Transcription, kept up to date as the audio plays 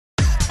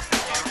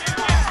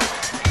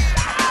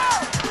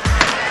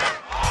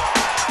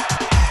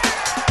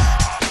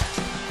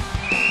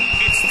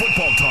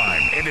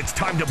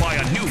time to buy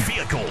a new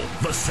vehicle.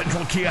 The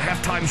Central Kia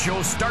Halftime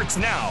Show starts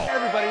now. Hey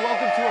everybody,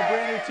 welcome to a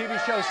brand new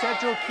TV show,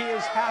 Central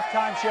Kia's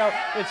Halftime Show.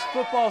 It's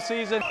football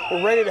season.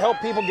 We're ready to help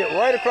people get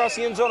right across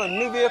the end zone in a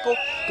new vehicle,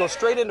 go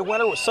straight into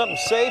winter with something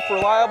safe,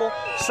 reliable,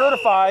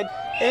 certified,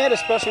 and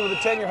especially with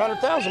a 10-year,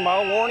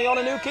 100,000-mile warranty on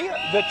a new Kia.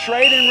 The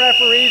trade-in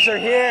referees are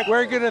here.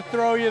 We're going to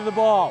throw you the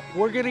ball.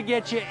 We're going to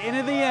get you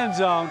into the end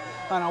zone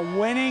on a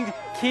winning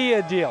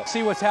Kia deal.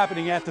 See what's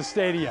happening at the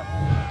stadium.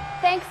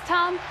 Thanks,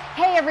 Tom.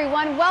 Hey,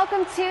 everyone.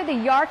 Welcome to the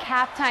Yark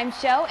Halftime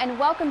Show, and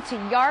welcome to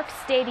Yark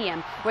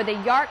Stadium, where the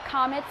Yark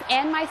Comets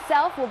and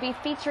myself will be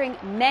featuring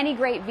many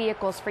great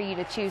vehicles for you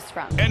to choose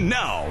from. And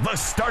now, the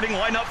starting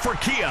lineup for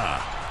Kia.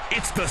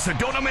 It's the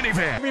Sedona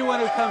minivan. Everyone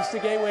who comes to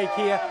Gateway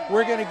Kia,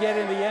 we're going to get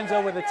in the end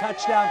zone with a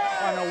touchdown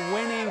on a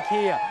winning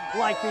Kia,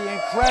 like the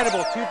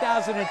incredible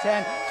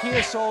 2010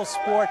 Kia Soul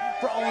Sport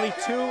for only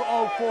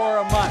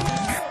 $204 a month.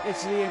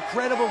 It's the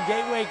incredible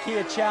Gateway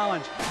Kia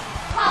Challenge.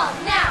 Call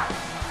now.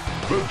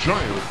 The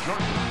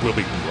Giant will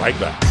be right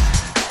back.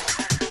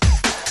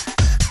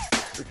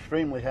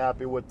 Extremely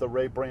happy with the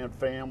Ray Brand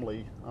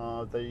family.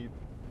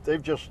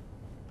 They've just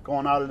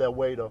gone out of their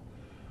way to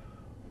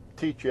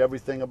teach you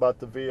everything about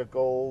the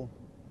vehicle,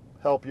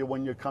 help you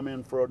when you come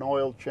in for an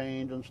oil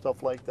change and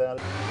stuff like that.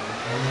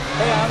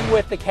 Hey, I'm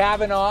with the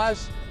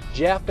Kavanaughs,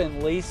 Jeff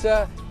and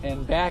Lisa,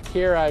 and back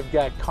here I've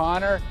got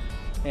Connor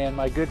and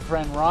my good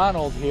friend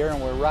Ronald here, and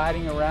we're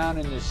riding around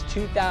in this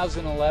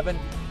 2011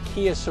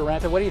 Kia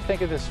Sorento. What do you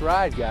think of this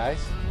ride, guys?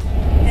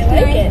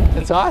 I like it.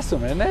 It's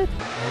awesome, isn't it?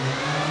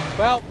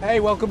 Well, hey,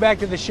 welcome back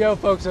to the show,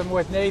 folks. I'm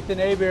with Nathan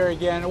Aber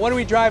again. What are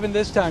we driving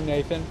this time,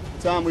 Nathan?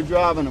 Tom, we're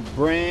driving a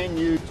brand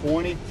new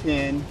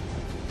 2010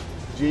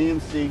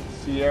 GMC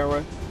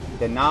Sierra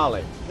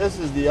Denali. This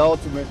is the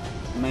ultimate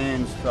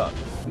man's truck.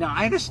 Now,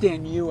 I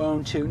understand you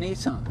own two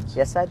Nissans.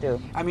 Yes, I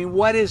do. I mean,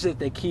 what is it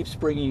that keeps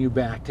bringing you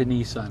back to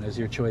Nissan as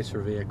your choice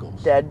for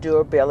vehicles? The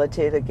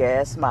durability, the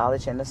gas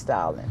mileage, and the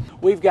styling.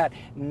 We've got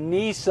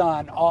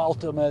Nissan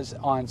Altimas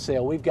on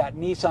sale. We've got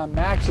Nissan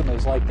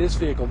Maximas, like this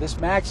vehicle, this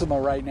Maxima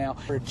right now,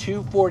 for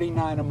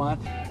 $249 a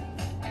month.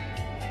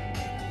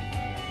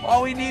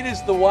 All we need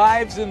is the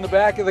wives in the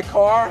back of the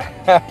car.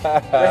 We're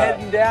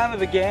heading down to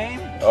the game.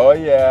 Oh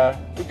yeah.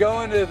 We're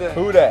going to the...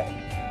 Who that?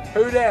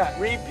 Who dat?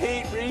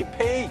 Repeat,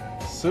 repeat.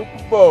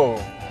 Super Bowl.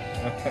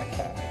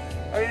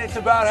 I mean, it's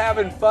about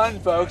having fun,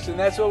 folks, and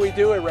that's what we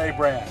do at Ray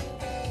Brand.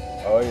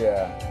 Oh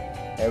yeah.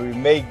 And we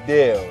make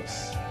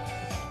deals.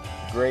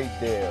 Great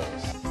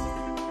deals.